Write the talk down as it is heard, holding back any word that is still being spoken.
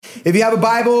If you have a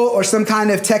Bible or some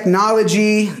kind of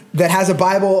technology that has a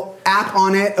Bible app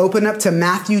on it, open up to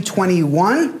Matthew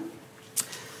 21.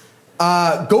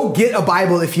 Go get a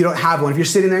Bible if you don't have one. If you're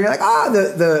sitting there, you're like,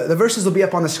 the verses will be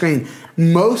up on the screen.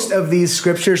 Most of these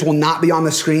scriptures will not be on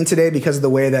the screen today because of the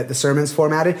way that the sermon's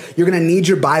formatted. You're going to need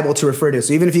your Bible to refer to.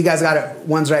 So even if you guys got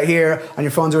ones right here on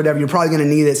your phones or whatever, you're probably going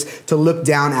to need this to look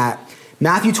down at.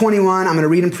 Matthew 21, I'm going to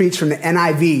read and preach from the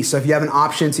NIV. So if you have an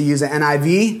option to use the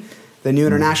NIV, the New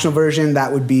International Version,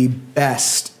 that would be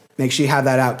best. Make sure you have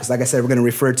that out because, like I said, we're going to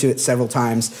refer to it several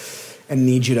times and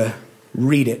need you to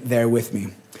read it there with me.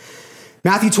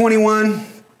 Matthew 21,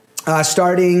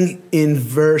 starting in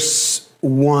verse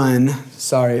 1.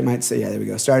 Sorry, it might say, yeah, there we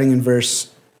go. Starting in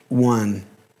verse 1.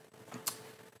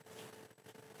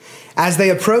 As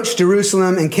they approached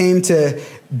Jerusalem and came to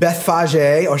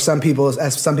Bethphage, or as some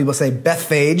people say,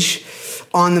 Bethphage,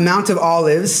 on the Mount of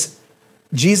Olives,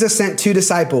 Jesus sent 2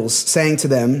 disciples, saying to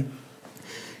them,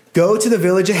 "Go to the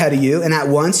village ahead of you, and at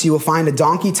once you will find a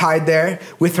donkey tied there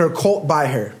with her colt by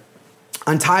her.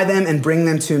 Untie them and bring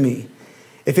them to me.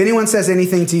 If anyone says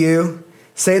anything to you,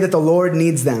 say that the Lord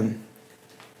needs them,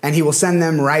 and he will send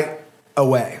them right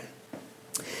away."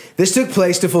 This took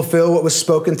place to fulfill what was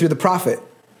spoken through the prophet.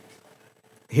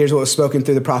 Here's what was spoken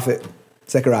through the prophet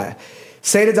Zechariah.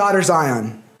 "Say to daughter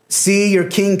Zion, see, your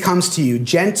king comes to you,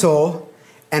 gentle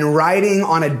and riding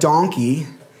on a donkey,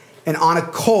 and on a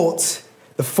colt,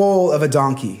 the foal of a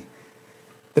donkey."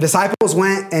 The disciples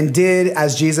went and did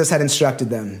as Jesus had instructed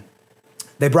them.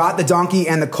 They brought the donkey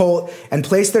and the colt and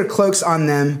placed their cloaks on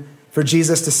them for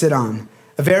Jesus to sit on.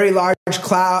 A very large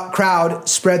crowd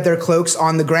spread their cloaks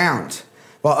on the ground,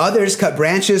 while others cut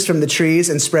branches from the trees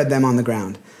and spread them on the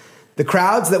ground. The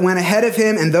crowds that went ahead of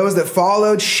him and those that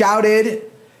followed shouted,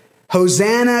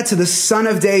 "Hosanna to the Son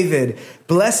of David.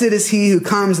 Blessed is he who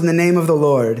comes in the name of the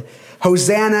Lord.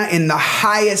 Hosanna in the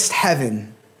highest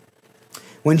heaven."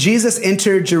 When Jesus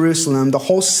entered Jerusalem, the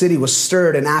whole city was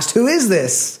stirred and asked, "Who is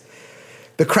this?"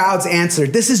 The crowds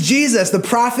answered, "This is Jesus, the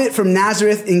prophet from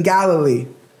Nazareth in Galilee."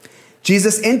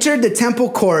 Jesus entered the temple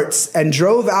courts and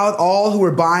drove out all who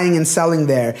were buying and selling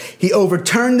there. He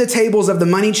overturned the tables of the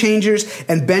money changers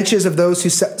and benches of those who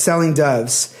selling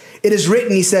doves. "It is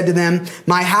written," he said to them,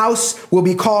 "My house will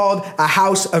be called a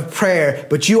house of prayer,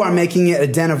 but you are making it a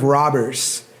den of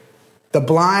robbers." The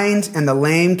blind and the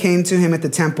lame came to him at the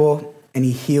temple, and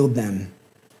he healed them.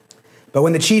 But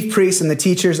when the chief priests and the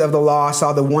teachers of the law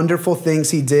saw the wonderful things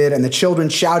he did and the children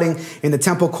shouting in the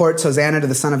temple courts, "Hosanna to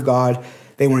the Son of God,"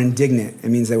 they were indignant. It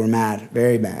means they were mad,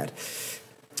 very mad.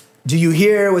 "Do you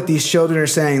hear what these children are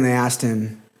saying?" they asked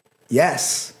him.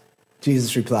 "Yes,"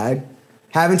 Jesus replied.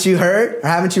 "Haven't you heard or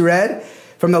haven't you read?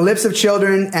 From the lips of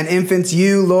children and infants,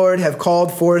 you, Lord, have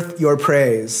called forth your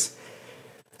praise."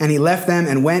 And he left them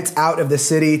and went out of the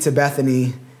city to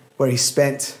Bethany, where he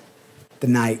spent the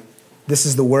night. This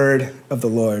is the word of the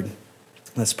Lord.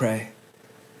 Let's pray.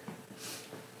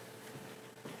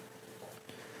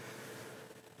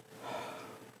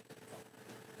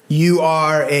 You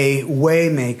are a way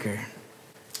maker.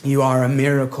 You are a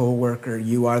miracle worker.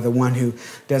 You are the one who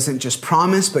doesn't just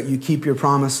promise, but you keep your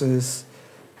promises.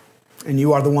 And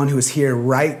you are the one who is here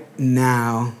right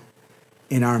now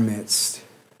in our midst.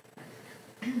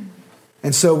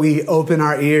 And so we open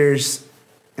our ears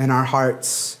and our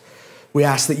hearts. We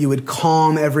ask that you would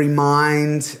calm every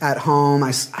mind at home.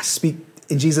 I speak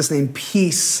in Jesus' name,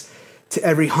 peace to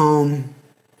every home,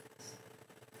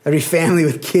 every family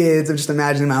with kids. I'm just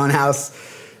imagining my own house.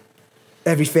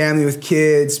 Every family with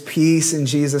kids, peace in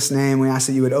Jesus' name. We ask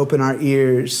that you would open our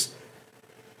ears,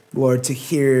 Lord, to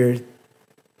hear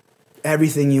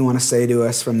everything you want to say to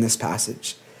us from this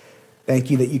passage.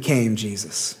 Thank you that you came,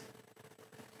 Jesus.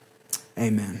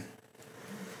 Amen.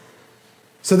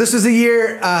 So this was the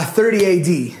year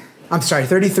 33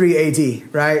 AD,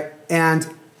 right? And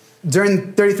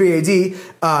during 33 AD,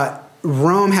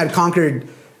 Rome had conquered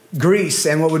Greece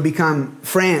and what would become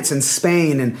France and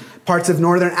Spain and parts of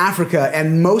northern Africa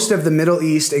and most of the Middle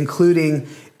East, including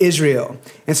Israel.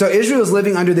 And so Israel is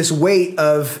living under this weight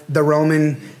of the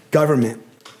Roman government.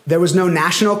 There was no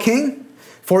national king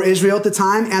for Israel at the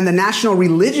time, and the national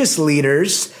religious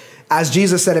leaders, as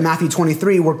Jesus said in Matthew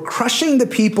 23, were crushing the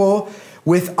people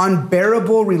with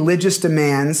unbearable religious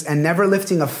demands and never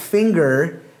lifting a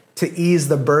finger to ease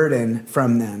the burden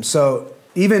from them. So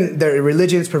even their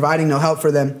religion's providing no help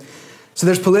for them. So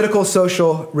there's political,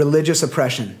 social, religious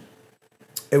oppression.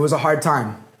 It was a hard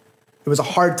time. It was a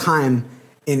hard time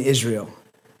in Israel.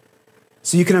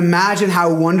 So you can imagine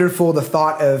how wonderful the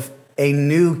thought of a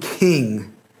new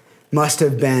king must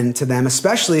have been to them,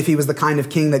 especially if he was the kind of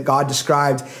king that God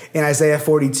described in Isaiah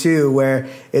 42, where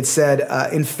it said,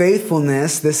 in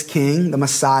faithfulness, this king, the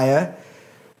Messiah,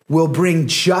 will bring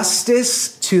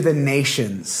justice to the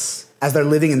nations as they're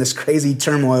living in this crazy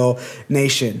turmoil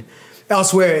nation.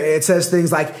 Elsewhere, it says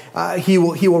things like, he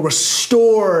will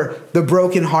restore the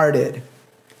brokenhearted.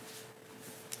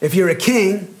 If you're a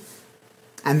king,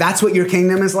 and that's what your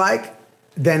kingdom is like,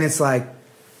 then it's like,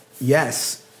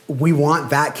 yes, we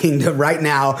want that kingdom right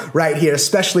now, right here,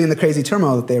 especially in the crazy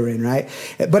turmoil that they were in, right?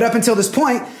 But up until this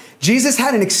point, Jesus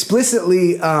hadn't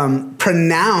explicitly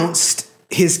pronounced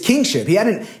his kingship. He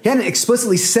hadn't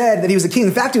explicitly said that he was a king.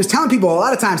 In fact, he was telling people a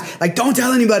lot of times, like, don't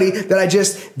tell anybody that I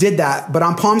just did that. But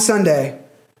on Palm Sunday,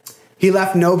 he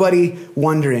left nobody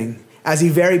wondering, as he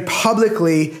very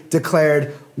publicly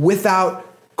declared without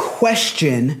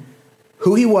question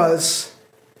who he was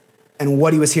and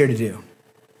what he was here to do.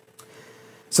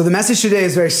 So the message today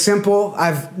is very simple.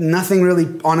 I've nothing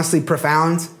really honestly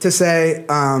profound to say.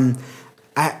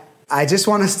 I just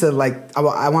want us to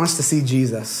I want us to see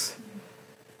Jesus.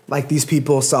 Like these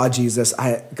people saw Jesus.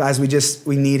 Guys,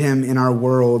 we need him in our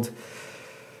world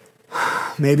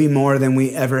maybe more than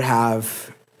we ever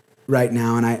have right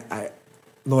now. And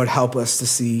Lord, help us to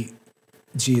see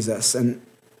Jesus. And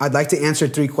I'd like to answer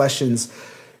 3 questions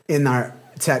in our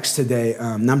text today.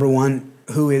 Number 1,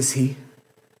 who is he?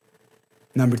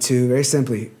 Number 2, very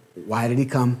simply, why did he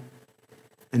come?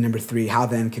 And number 3, how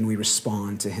then can we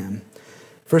respond to him?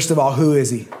 First of all, who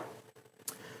is he?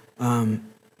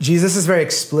 Jesus is very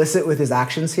explicit with his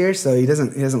actions here, so he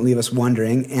doesn't leave us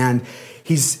wondering. And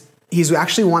he's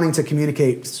actually wanting to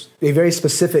communicate a very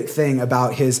specific thing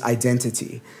about his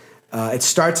identity. It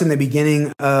starts in the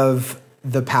beginning of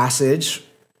the passage,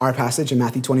 our passage in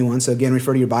Matthew 21. So again,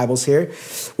 refer to your Bibles here,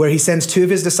 where he sends 2 of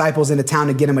his disciples into town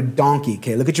to get him a donkey.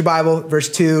 Okay, look at your Bible, verse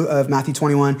 2 of Matthew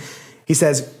 21. He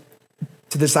says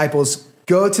to the disciples,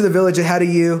 go to the village ahead of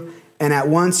you, and at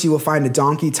once you will find a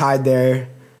donkey tied there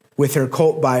with her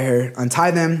colt by her.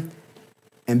 Untie them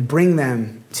and bring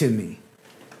them to me.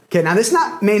 Okay, now this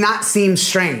may not seem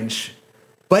strange,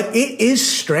 but it is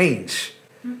strange.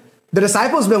 The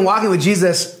disciples have been walking with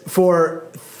Jesus for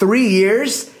 3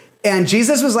 years, and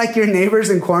Jesus was like your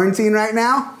neighbors in quarantine right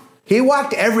now. He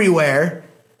walked everywhere,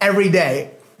 every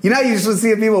day. You know, you just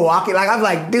see people walking. Like, I'm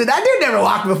like, dude, that dude never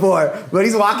walked before, but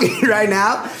he's walking right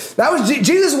now.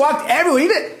 Jesus walked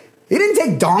everywhere. He didn't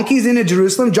take donkeys into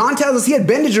Jerusalem. John tells us he had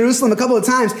been to Jerusalem a couple of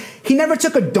times. He never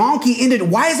took a donkey into.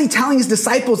 Why is he telling his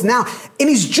disciples now? And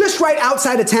he's just right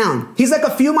outside of town. He's like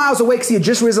a few miles away because he had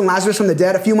just risen Lazarus from the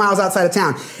dead, a few miles outside of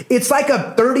town. It's like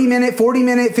a 30-minute,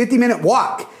 40-minute, 50-minute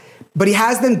walk. But he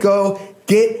has them go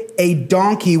get a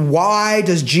donkey. Why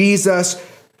does Jesus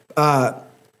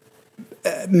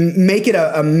make it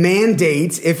a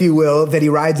mandate, if you will, that he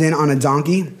rides in on a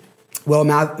donkey? Well,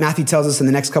 Matthew tells us in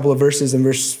the next couple of verses, in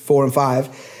verse 4 and 5,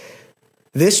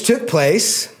 this took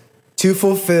place to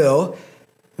fulfill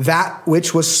that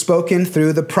which was spoken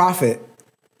through the prophet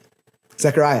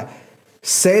Zechariah.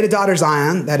 Say to daughter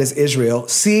Zion, that is Israel,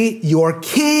 see, your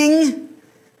king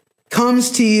comes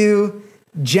to you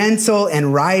gentle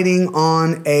and riding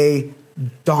on a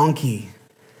donkey.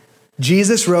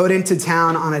 Jesus rode into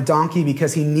town on a donkey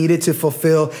because he needed to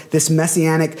fulfill this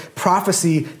messianic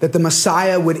prophecy that the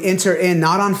Messiah would enter in,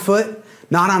 not on foot,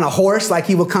 not on a horse like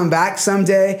he will come back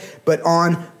someday, but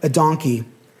on a donkey.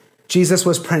 Jesus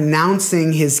was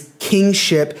pronouncing his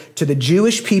kingship to the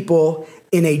Jewish people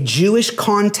in a Jewish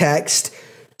context,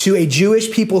 to a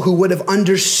Jewish people who would have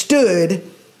understood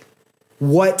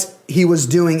what he was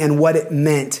doing and what it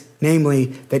meant, namely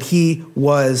that he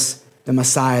was the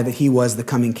Messiah, that he was the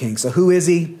coming king. So who is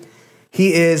he?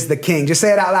 He is the king. Just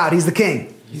say it out loud. He's the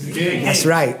king. He's the king. That's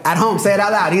right. At home, say it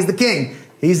out loud. He's the king.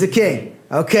 He's the king.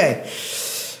 Okay.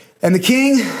 And the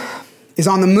king is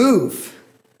on the move.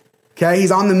 Okay.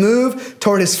 He's on the move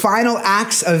toward his final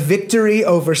acts of victory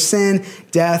over sin,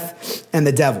 death, and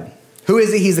the devil. Who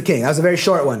is he? He's the king. That was a very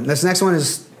short one. This next one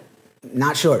is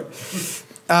not short.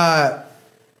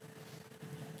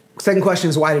 Second question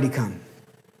is, why did he come?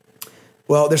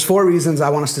 Well, there's 4 reasons I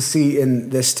want us to see in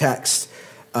this text.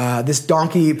 This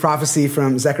donkey prophecy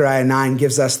from Zechariah 9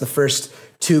 gives us the first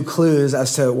 2 clues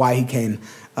as to why he came.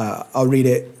 I'll read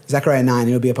it. Zechariah 9,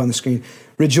 it'll be up on the screen.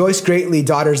 Rejoice greatly,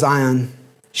 daughter Zion.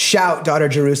 Shout, daughter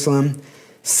Jerusalem.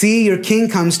 See, your king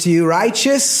comes to you,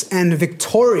 righteous and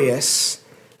victorious,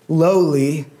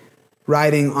 lowly,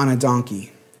 riding on a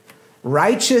donkey.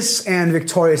 Righteous and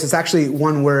victorious. It's actually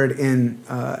one word in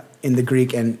the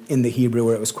Greek and in the Hebrew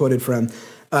where it was quoted from.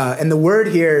 And the word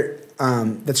here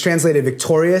that's translated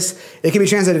victorious, it can be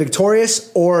translated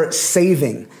victorious or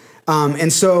saving.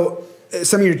 And so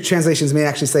some of your translations may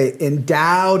actually say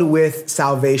endowed with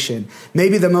salvation.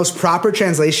 Maybe the most proper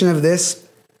translation of this,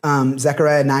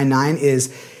 Zechariah 9:9,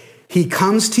 is he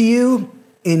comes to you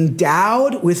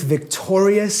endowed with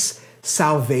victorious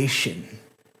salvation,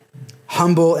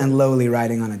 humble and lowly,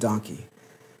 riding on a donkey.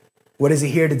 What is he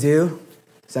here to do?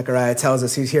 Zechariah tells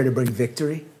us he's here to bring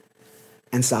victory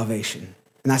and salvation.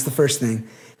 And that's the first thing.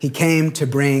 He came to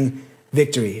bring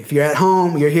victory. If you're at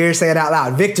home, you're here, say it out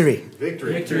loud. Victory.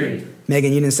 Victory. Victory.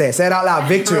 Megan, you didn't say it. Say it out loud.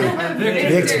 Victory. Victory.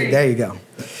 Victory. There you go.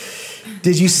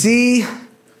 Did you see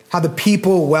how the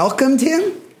people welcomed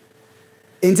him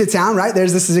into town, right?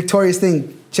 There's this victorious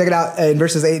thing. Check it out in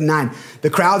verses 8 and 9. The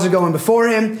crowds are going before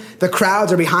him. The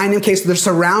crowds are behind him. Okay, so they're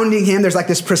surrounding him. There's like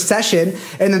this procession.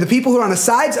 And then the people who are on the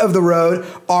sides of the road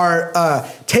are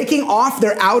taking off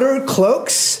their outer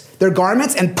cloaks, their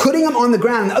garments, and putting them on the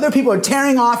ground. And other people are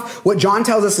tearing off what John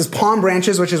tells us is palm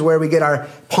branches, which is where we get our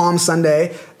Palm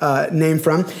Sunday name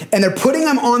from. And they're putting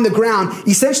them on the ground,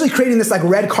 essentially creating this like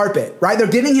red carpet, right? They're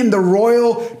giving him the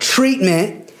royal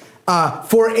treatment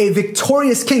for a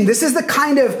victorious king. This is the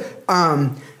kind of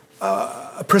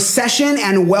procession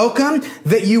and welcome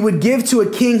that you would give to a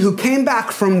king who came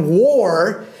back from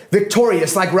war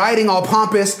victorious, like riding all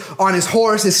pompous on his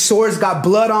horse. His sword's got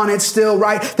blood on it still,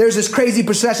 right? There's this crazy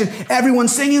procession.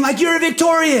 Everyone's singing like, you're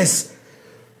victorious.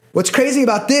 What's crazy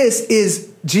about this is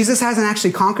Jesus hasn't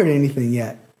actually conquered anything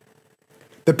yet.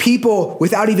 The people,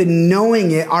 without even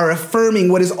knowing it, are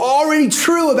affirming what is already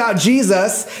true about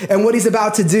Jesus and what he's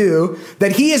about to do,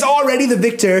 that he is already the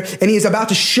victor and he is about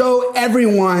to show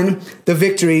everyone the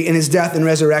victory in his death and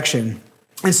resurrection.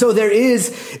 And so there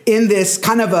is in this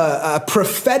kind of a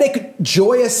prophetic,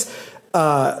 joyous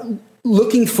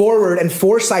looking forward and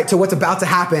foresight to what's about to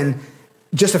happen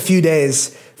just a few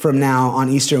days from now on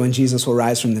Easter when Jesus will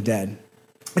rise from the dead.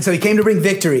 And so he came to bring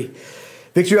victory.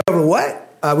 Victory over what?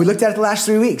 We looked at it the last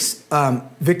 3 weeks.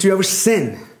 Victory over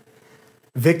sin.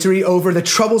 Victory over the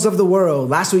troubles of the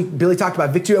world. Last week, Billy talked about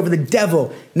victory over the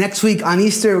devil. Next week on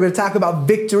Easter, we're going to talk about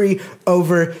victory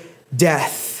over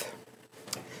death.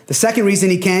 The second reason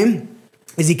he came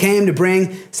is he came to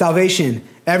bring salvation.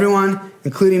 Everyone,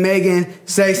 including Megan,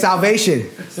 say salvation.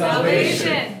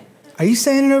 Salvation. Are you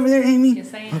saying it over there, Amy?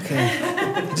 Yes, I am. Okay.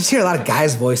 I just hear a lot of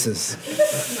guys' voices.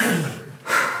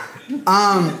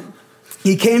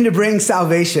 He came to bring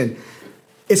salvation.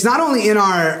 It's not only in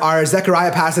our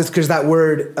Zechariah passage, because that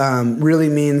word really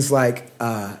means like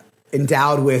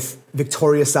endowed with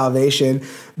victorious salvation,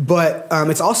 but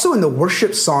it's also in the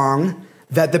worship song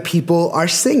that the people are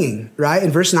singing, right?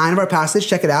 In verse 9 of our passage,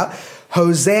 check it out.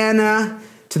 Hosanna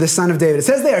to the Son of David. It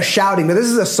says they are shouting, but this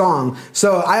is a song.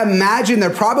 So I imagine they're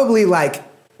probably like,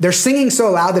 they're singing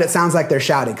so loud that it sounds like they're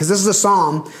shouting, because this is a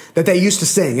psalm that they used to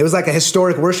sing. It was like a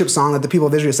historic worship song that the people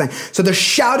of Israel sang. So they're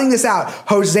shouting this out,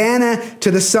 Hosanna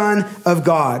to the Son of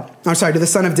God. I'm sorry, to the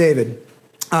Son of David.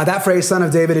 That phrase, Son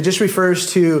of David, it just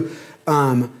refers to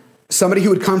somebody who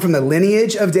would come from the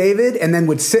lineage of David and then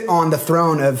would sit on the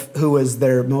throne of who was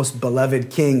their most beloved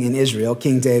king in Israel,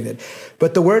 King David.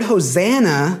 But the word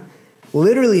Hosanna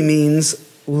literally means,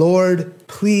 Lord,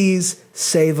 please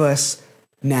save us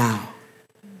now.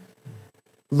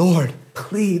 Lord,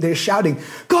 please, they're shouting,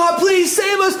 God, please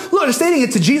save us. Lord, they're stating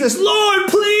it to Jesus. Lord,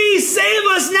 please save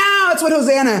us now. That's what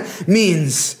Hosanna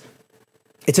means.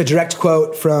 It's a direct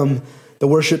quote from the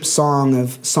worship song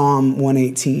of Psalm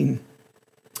 118.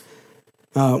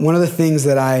 One of the things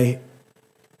that I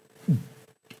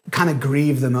kind of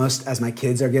grieve the most as my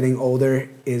kids are getting older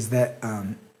is that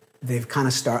they've kind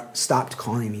of stopped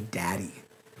calling me daddy.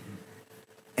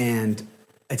 And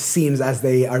it seems as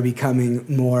they are becoming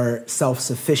more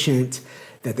self-sufficient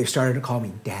that they've started to call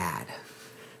me dad.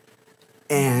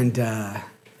 And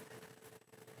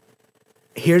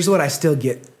here's what I still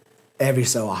get every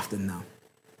so often, though.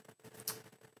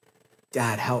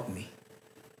 Dad, help me.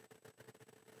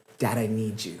 Dad, I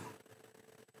need you.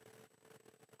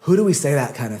 Who do we say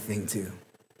that kind of thing to?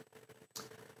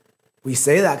 We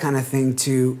say that kind of thing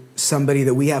to somebody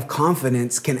that we have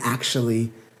confidence can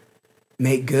actually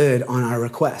make good on our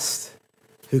request,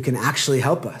 who can actually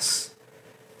help us.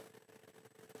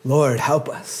 Lord, help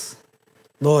us.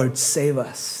 Lord, save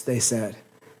us, they said.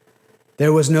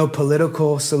 There was no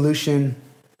political solution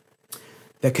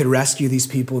that could rescue these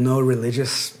people, no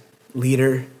religious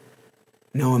leader,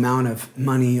 no amount of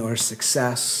money or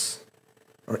success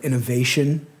or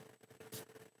innovation.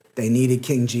 They needed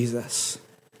King Jesus.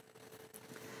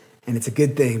 And it's a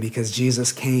good thing because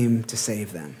Jesus came to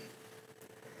save them.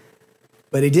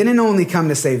 But he didn't only come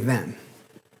to save them.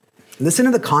 Listen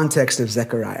to the context of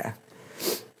Zechariah.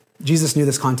 Jesus knew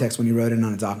this context when he rode in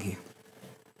on a donkey.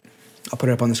 I'll put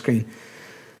it up on the screen.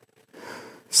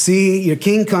 See, your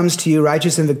king comes to you,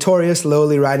 righteous and victorious,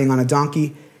 lowly riding on a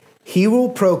donkey. He will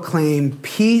proclaim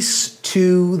peace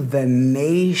to the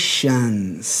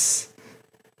nations.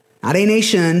 Not a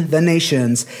nation, the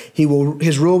nations.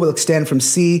 His rule will extend from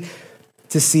sea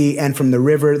to sea and from the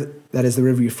river, that is the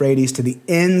river Euphrates, to the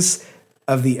ends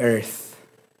of the earth.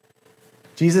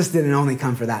 Jesus didn't only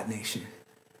come for that nation.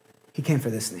 He came for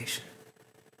this nation.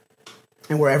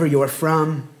 And wherever you're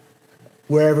from,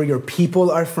 wherever your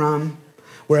people are from,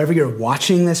 wherever you're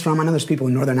watching this from, I know there's people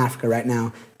in Northern Africa right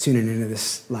now tuning into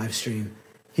this live stream.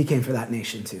 He came for that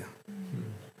nation too.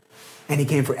 And he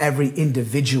came for every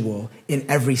individual in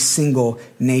every single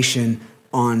nation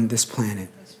on this planet.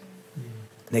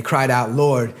 They cried out,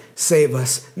 Lord, save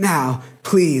us now,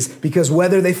 please. Because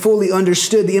whether they fully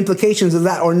understood the implications of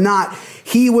that or not,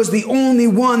 he was the only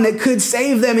one that could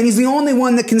save them. And he's the only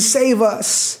one that can save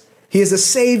us. He is a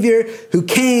Savior who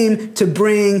came to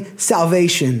bring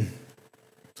salvation.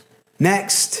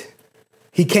 Next,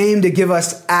 he came to give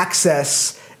us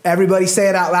access. Everybody say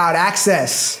it out loud,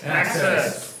 access.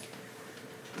 Access.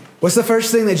 What's the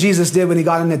first thing that Jesus did when he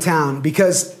got into town?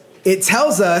 Because it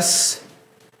tells us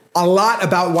a lot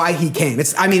about why he came.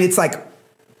 It's like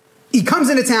he comes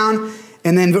into town,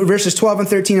 and then verses 12 and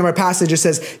 13 of our passage, it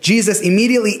says, Jesus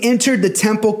immediately entered the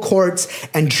temple courts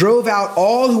and drove out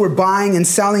all who were buying and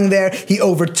selling there. He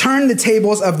overturned the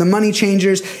tables of the money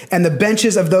changers and the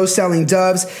benches of those selling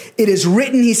doves. It is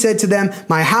written, he said to them,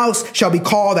 my house shall be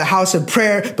called a house of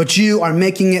prayer, but you are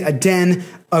making it a den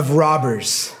of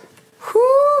robbers.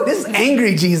 Whew, this is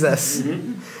angry Jesus.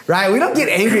 Right? We don't get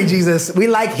angry Jesus. We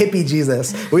like hippie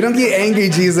Jesus. We don't get angry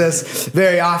Jesus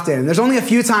very often. There's only a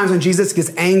few times when Jesus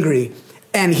gets angry,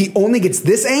 and he only gets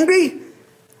this angry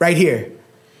right here.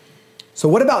 So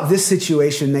what about this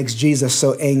situation makes Jesus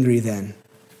so angry then?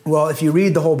 Well, if you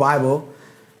read the whole Bible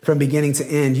from beginning to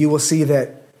end, you will see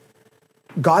that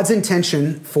God's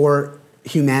intention for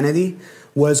humanity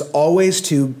was always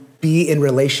to be in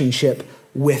relationship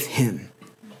with him.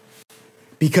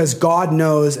 Because God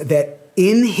knows that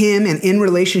in him and in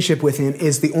relationship with him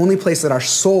is the only place that our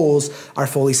souls are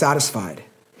fully satisfied.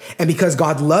 And because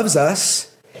God loves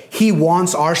us, he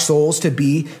wants our souls to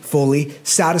be fully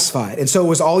satisfied. And so it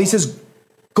was always his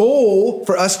goal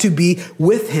for us to be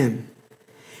with him.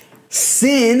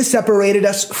 Sin separated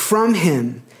us from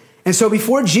him. And so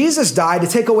before Jesus died to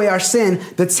take away our sin,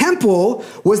 the temple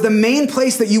was the main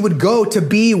place that you would go to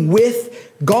be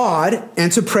with God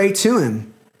and to pray to him.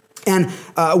 And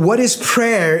what is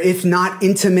prayer if not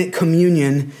intimate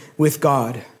communion with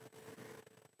God?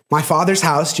 My Father's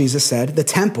house, Jesus said, the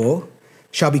temple,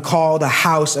 shall be called a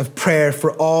house of prayer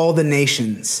for all the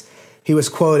nations. He was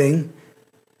quoting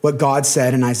what God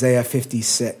said in Isaiah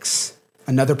 56.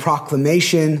 Another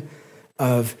proclamation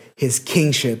of his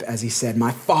kingship, as he said,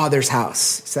 my Father's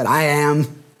house. He said, I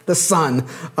am the Son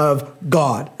of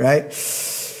God, right?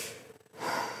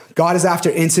 God is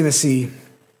after intimacy.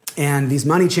 And these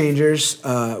money changers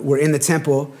were in the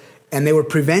temple, and they were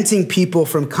preventing people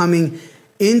from coming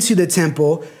into the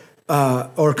temple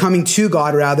or coming to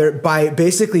God, rather, by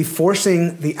basically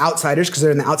forcing the outsiders, because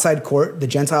they're in the outside court, the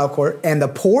Gentile court, and the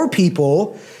poor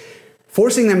people,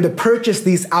 forcing them to purchase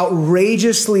these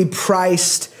outrageously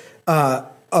priced,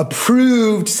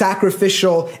 approved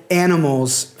sacrificial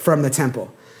animals from the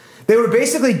temple. They were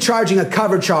basically charging a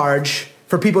cover charge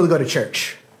for people to go to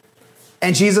church.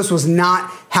 And Jesus was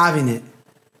not having it.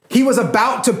 He was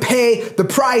about to pay the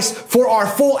price for our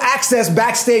full access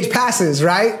backstage passes,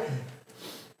 right?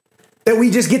 That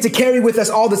we just get to carry with us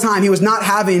all the time. He was not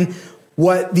having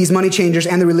what these money changers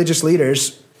and the religious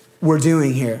leaders were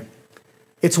doing here.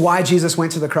 It's why Jesus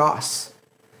went to the cross,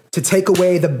 to take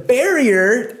away the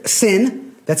barrier,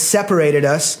 sin, that separated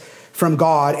us from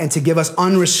God and to give us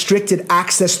unrestricted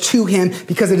access to him,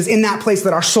 because it is in that place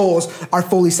that our souls are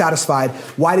fully satisfied.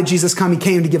 Why did Jesus come? He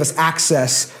came to give us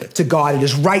access to God. It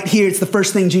is right here. It's the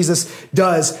first thing Jesus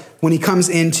does when he comes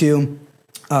into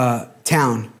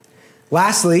town.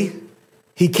 Lastly,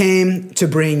 he came to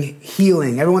bring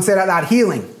healing. Everyone say that out loud,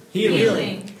 healing.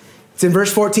 Healing. It's in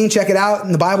verse 14. Check it out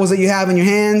in the Bibles that you have in your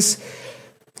hands.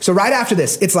 So right after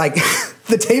this, it's like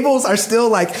the tables are still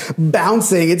like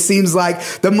bouncing. It seems like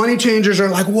the money changers are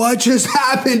like, what just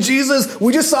happened? Jesus,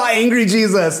 we just saw angry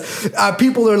Jesus.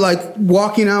 People are like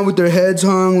walking out with their heads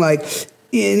hung, like,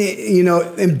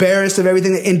 embarrassed of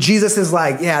everything. And Jesus is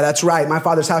like, yeah, that's right. My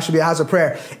Father's house should be a house of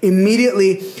prayer.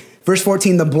 Immediately, verse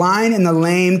 14, the blind and the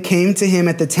lame came to him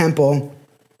at the temple,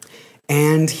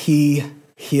 and he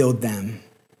healed them.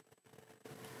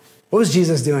 What was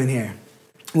Jesus doing here?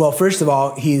 Well, first of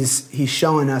all, he's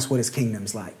showing us what his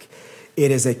kingdom's like.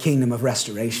 It is a kingdom of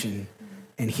restoration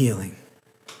and healing.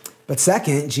 But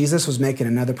second, Jesus was making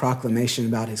another proclamation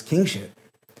about his kingship.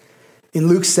 In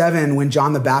Luke 7, when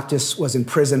John the Baptist was in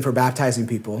prison for baptizing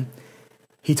people,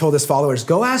 he told his followers,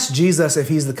 go ask Jesus if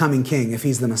he's the coming king, if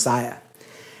he's the Messiah.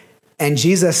 And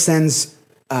Jesus sends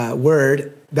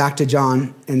word back to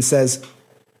John and says,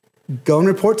 go and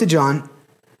report to John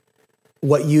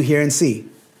what you hear and see.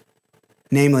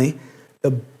 Namely,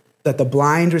 that the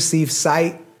blind receive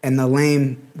sight and the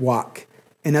lame walk.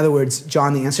 In other words,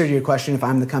 John, the answer to your question, if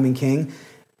I'm the coming king,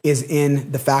 is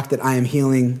in the fact that I am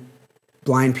healing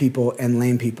blind people and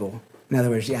lame people. In other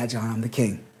words, yeah, John, I'm the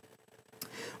king.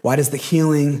 Why does the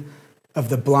healing of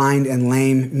the blind and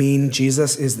lame mean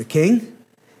Jesus is the king?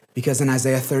 Because in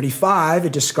Isaiah 35,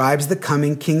 it describes the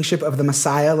coming kingship of the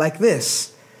Messiah like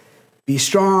this. Be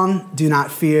strong, do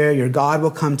not fear, your God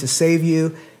will come to save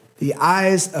you. The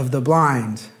eyes of the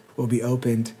blind will be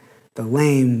opened, the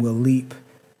lame will leap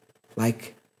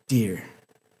like deer.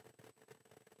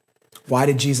 Why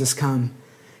did Jesus come?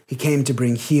 He came to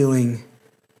bring healing,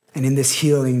 and in this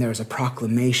healing, there is a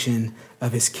proclamation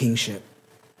of his kingship.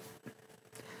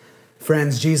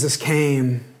 Friends, Jesus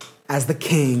came as the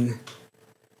king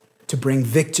to bring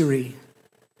victory,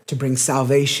 to bring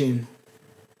salvation,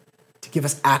 to give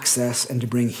us access, and to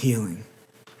bring healing.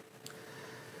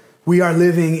 We are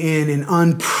living in an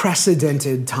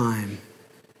unprecedented time.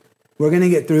 We're going to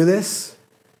get through this,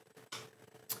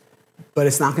 but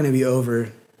it's not going to be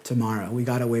over tomorrow. We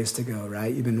got a ways to go,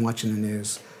 right? You've been watching the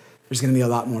news. There's going to be a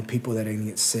lot more people that are going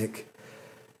to get sick.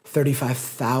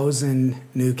 35,000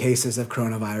 new cases of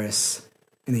coronavirus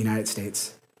in the United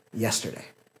States yesterday.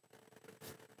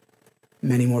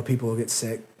 Many more people will get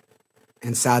sick,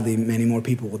 and sadly, many more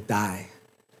people will die.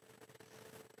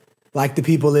 Like the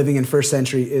people living in first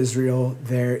century Israel,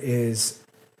 there is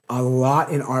a lot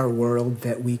in our world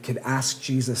that we could ask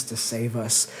Jesus to save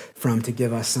us from, to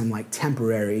give us some like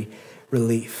temporary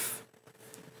relief.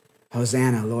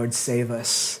 Hosanna, Lord, save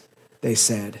us, they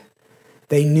said.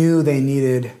 They knew they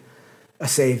needed a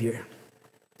savior,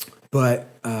 but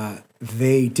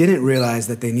they didn't realize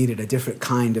that they needed a different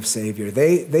kind of savior.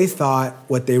 They thought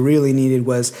what they really needed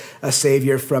was a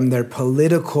savior from their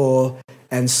political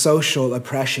and social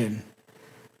oppression.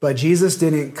 But Jesus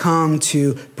didn't come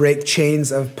to break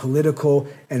chains of political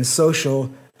and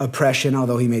social oppression,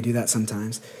 although he may do that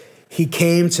sometimes. He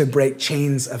came to break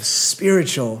chains of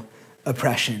spiritual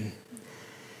oppression.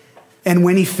 And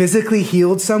when he physically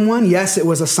healed someone, yes, it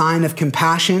was a sign of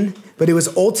compassion, but it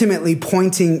was ultimately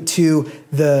pointing to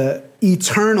the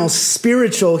eternal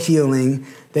spiritual healing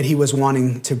that he was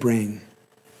wanting to bring.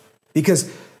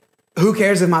 Because who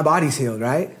cares if my body's healed,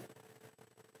 right?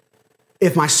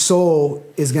 If my soul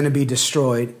is going to be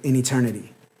destroyed in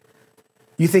eternity.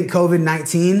 You think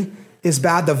COVID-19 is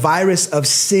bad? The virus of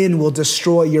sin will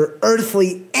destroy your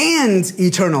earthly and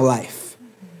eternal life.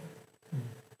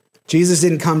 Jesus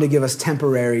didn't come to give us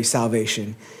temporary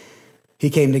salvation. He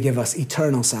came to give us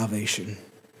eternal salvation.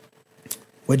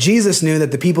 What Jesus knew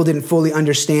that the people didn't fully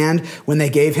understand when they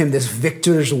gave him this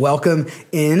victor's welcome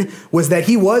in was that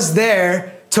he was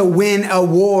there to win a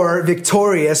war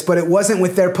victorious, but it wasn't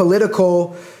with their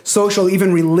political, social,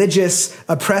 even religious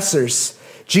oppressors.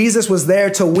 Jesus was there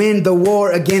to win the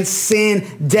war against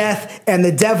sin, death, and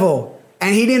the devil.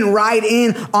 And he didn't ride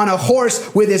in on a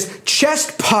horse with his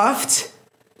chest puffed.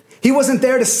 He wasn't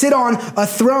there to sit on a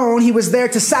throne. He was there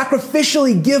to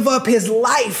sacrificially give up his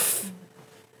life.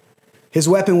 His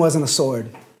weapon wasn't a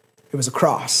sword. It was a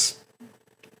cross.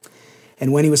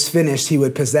 And when he was finished, he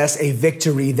would possess a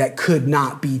victory that could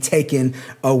not be taken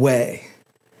away.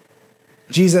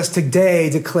 Jesus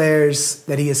today declares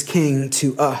that he is king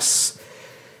to us.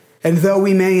 And though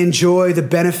we may enjoy the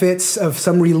benefits of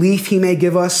some relief he may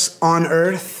give us on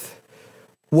earth,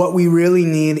 what we really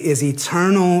need is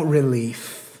eternal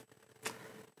relief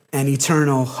and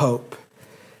eternal hope.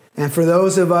 And for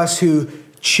those of us who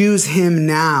choose him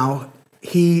now,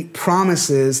 he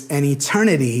promises an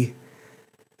eternity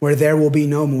where there will be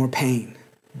no more pain,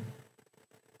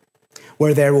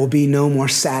 where there will be no more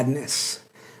sadness,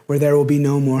 where there will be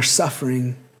no more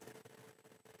suffering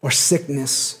or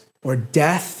sickness or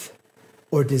death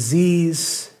or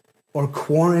disease or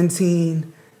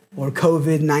quarantine or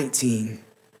COVID-19.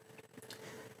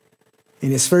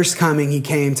 In his first coming, he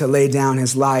came to lay down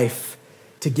his life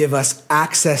to give us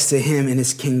access to him in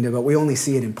his kingdom, but we only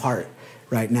see it in part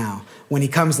right now. When he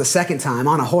comes the second time,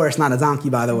 on a horse, not a donkey,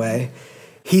 by the way,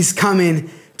 he's coming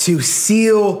to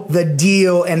seal the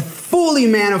deal and fully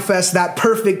manifest that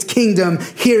perfect kingdom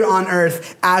here on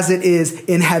earth as it is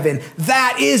in heaven.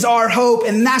 That is our hope,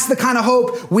 and that's the kind of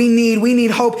hope we need. We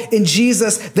need hope in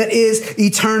Jesus that is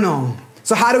eternal.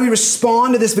 So how do we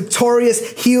respond to this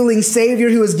victorious, healing Savior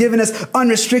who has given us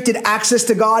unrestricted access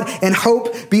to God and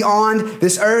hope beyond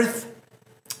this earth?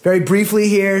 Very briefly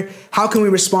here, how can we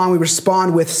respond? We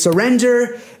respond with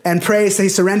surrender and praise. Say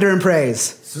surrender and praise.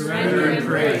 Surrender and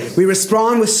praise. We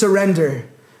respond with surrender.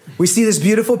 We see this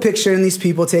beautiful picture in these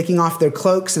people taking off their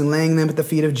cloaks and laying them at the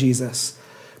feet of Jesus.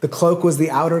 The cloak was the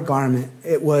outer garment.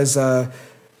 It was,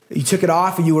 you took it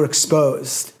off and you were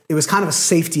exposed. It was kind of a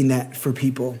safety net for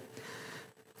people.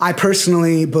 I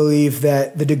personally believe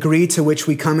that the degree to which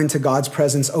we come into God's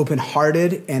presence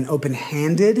open-hearted and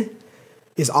open-handed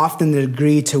is often the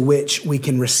degree to which we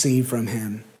can receive from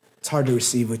him. It's hard to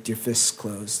receive with your fists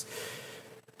closed.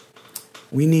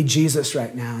 We need Jesus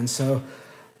right now. And so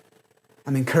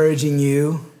I'm encouraging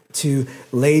you to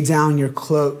lay down your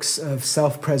cloaks of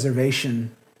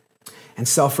self-preservation and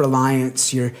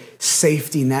self-reliance, your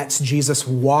safety nets. Jesus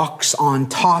walks on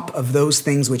top of those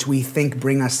things which we think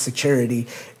bring us security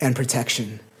and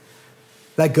protection.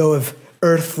 Let go of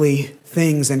earthly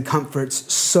things and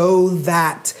comforts so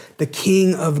that the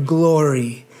King of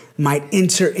glory might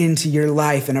enter into your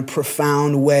life in a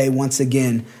profound way once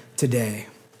again today.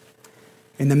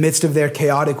 In the midst of their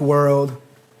chaotic world,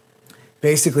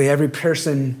 basically every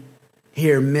person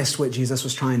here missed what Jesus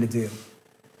was trying to do.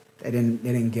 They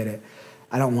didn't get it.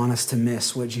 I don't want us to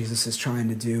miss what Jesus is trying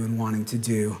to do and wanting to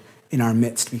do in our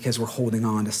midst because we're holding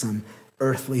on to some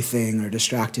earthly thing or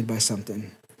distracted by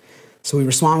something. So we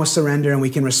respond with surrender and we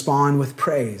can respond with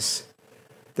praise.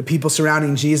 The people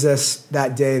surrounding Jesus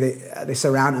that day, they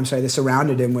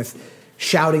surrounded him with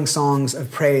shouting songs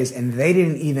of praise, and they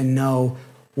didn't even know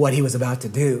what he was about to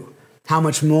do. How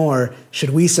much more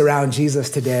should we surround Jesus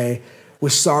today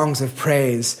with songs of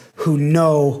praise who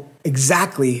know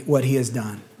exactly what he has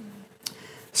done?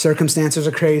 Circumstances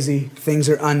are crazy, things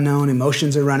are unknown,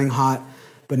 emotions are running hot,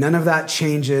 but none of that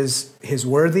changes his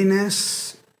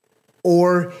worthiness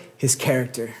or his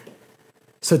character.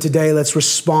 So today, let's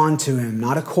respond to him,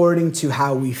 not according to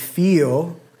how we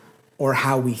feel or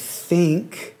how we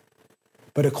think,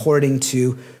 but according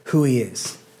to who he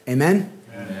is. Amen?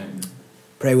 Amen.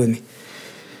 Pray with me.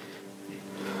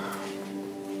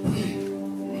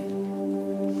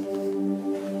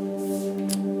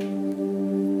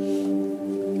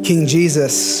 King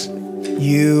Jesus,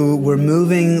 you were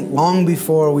moving long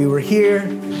before we were here.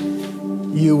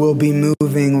 You will be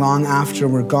moving long after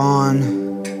we're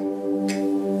gone.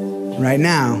 Right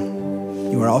now,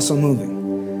 you are also moving.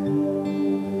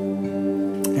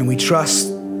 And we trust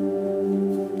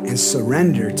and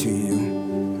surrender to you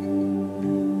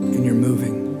in your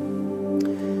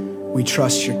moving. We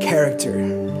trust your character.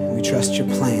 We trust your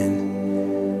plan.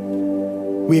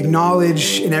 We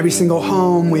acknowledge in every single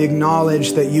home, we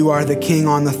acknowledge that you are the King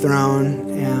on the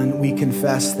throne, and we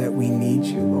confess that we need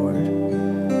you, Lord.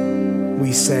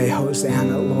 We say,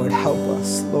 Hosanna, Lord, help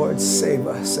us. Lord, save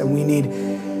us. And we need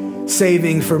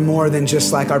saving for more than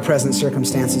just like our present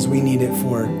circumstances. We need it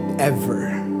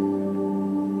forever.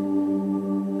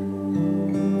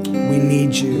 We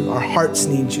need you. Our hearts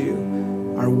need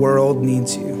you. Our world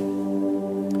needs you.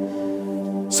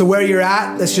 So where you're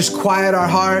at, let's just quiet our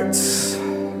hearts.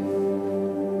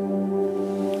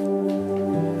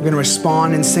 We're going to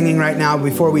respond in singing right now.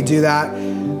 Before we do that,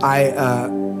 I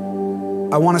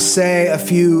want to say a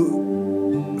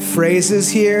few phrases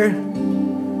here.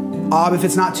 If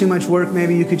it's not too much work,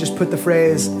 maybe you could just put the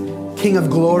phrase, King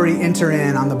of Glory, enter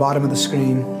in on the bottom of the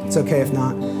screen. It's okay if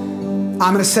not. I'm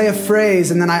going to say a phrase,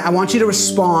 and then I want you to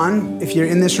respond, if you're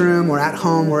in this room or at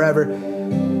home, wherever,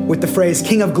 with the phrase,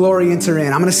 King of Glory, enter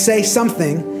in. I'm going to say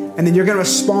something, and then you're going to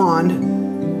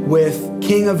respond with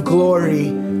King of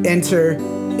Glory, enter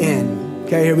in.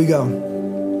 Okay, here we go.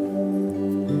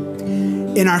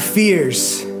 In our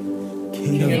fears,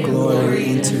 King of Glory,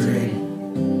 enter in.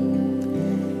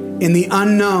 In the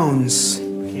unknowns,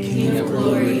 King of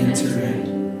Glory, enter in.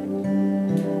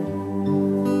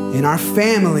 In our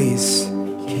families,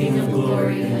 King of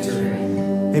Glory, enter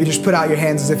in. Maybe just put out your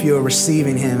hands as if you were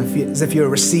receiving him, as if you were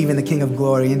receiving the King of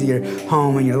Glory into your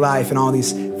home and your life and all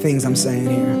these things I'm saying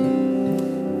here.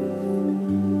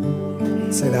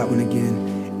 Say that one again.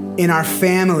 In our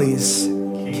families,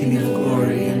 King of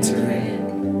Glory, enter in.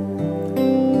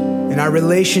 In our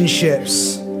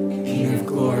relationships, King of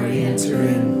Glory, enter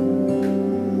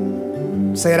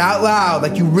in. Say it out loud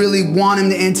like you really want him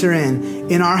to enter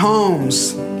in. In our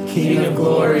homes, King of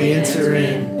Glory, enter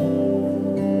in.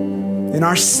 In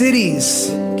our cities,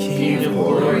 King of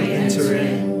Glory, enter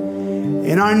in.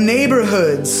 In our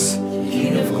neighborhoods,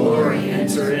 King of Glory,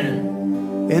 enter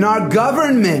in. In our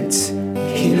government,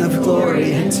 King of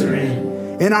Glory, enter in.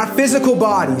 In our physical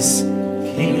bodies,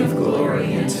 King of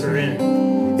Glory, enter in.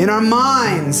 In our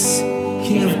minds,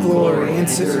 King of glory,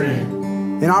 enter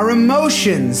in. In our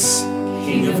emotions,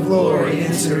 King of glory,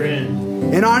 enter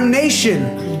in. In our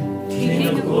nation, King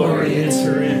of glory,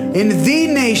 enter in. In the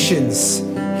nations,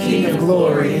 King of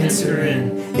glory, enter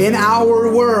in. In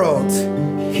our world,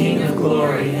 King of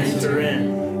glory, enter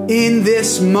in. In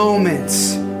this moment,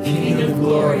 King of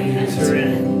glory, enter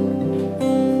in.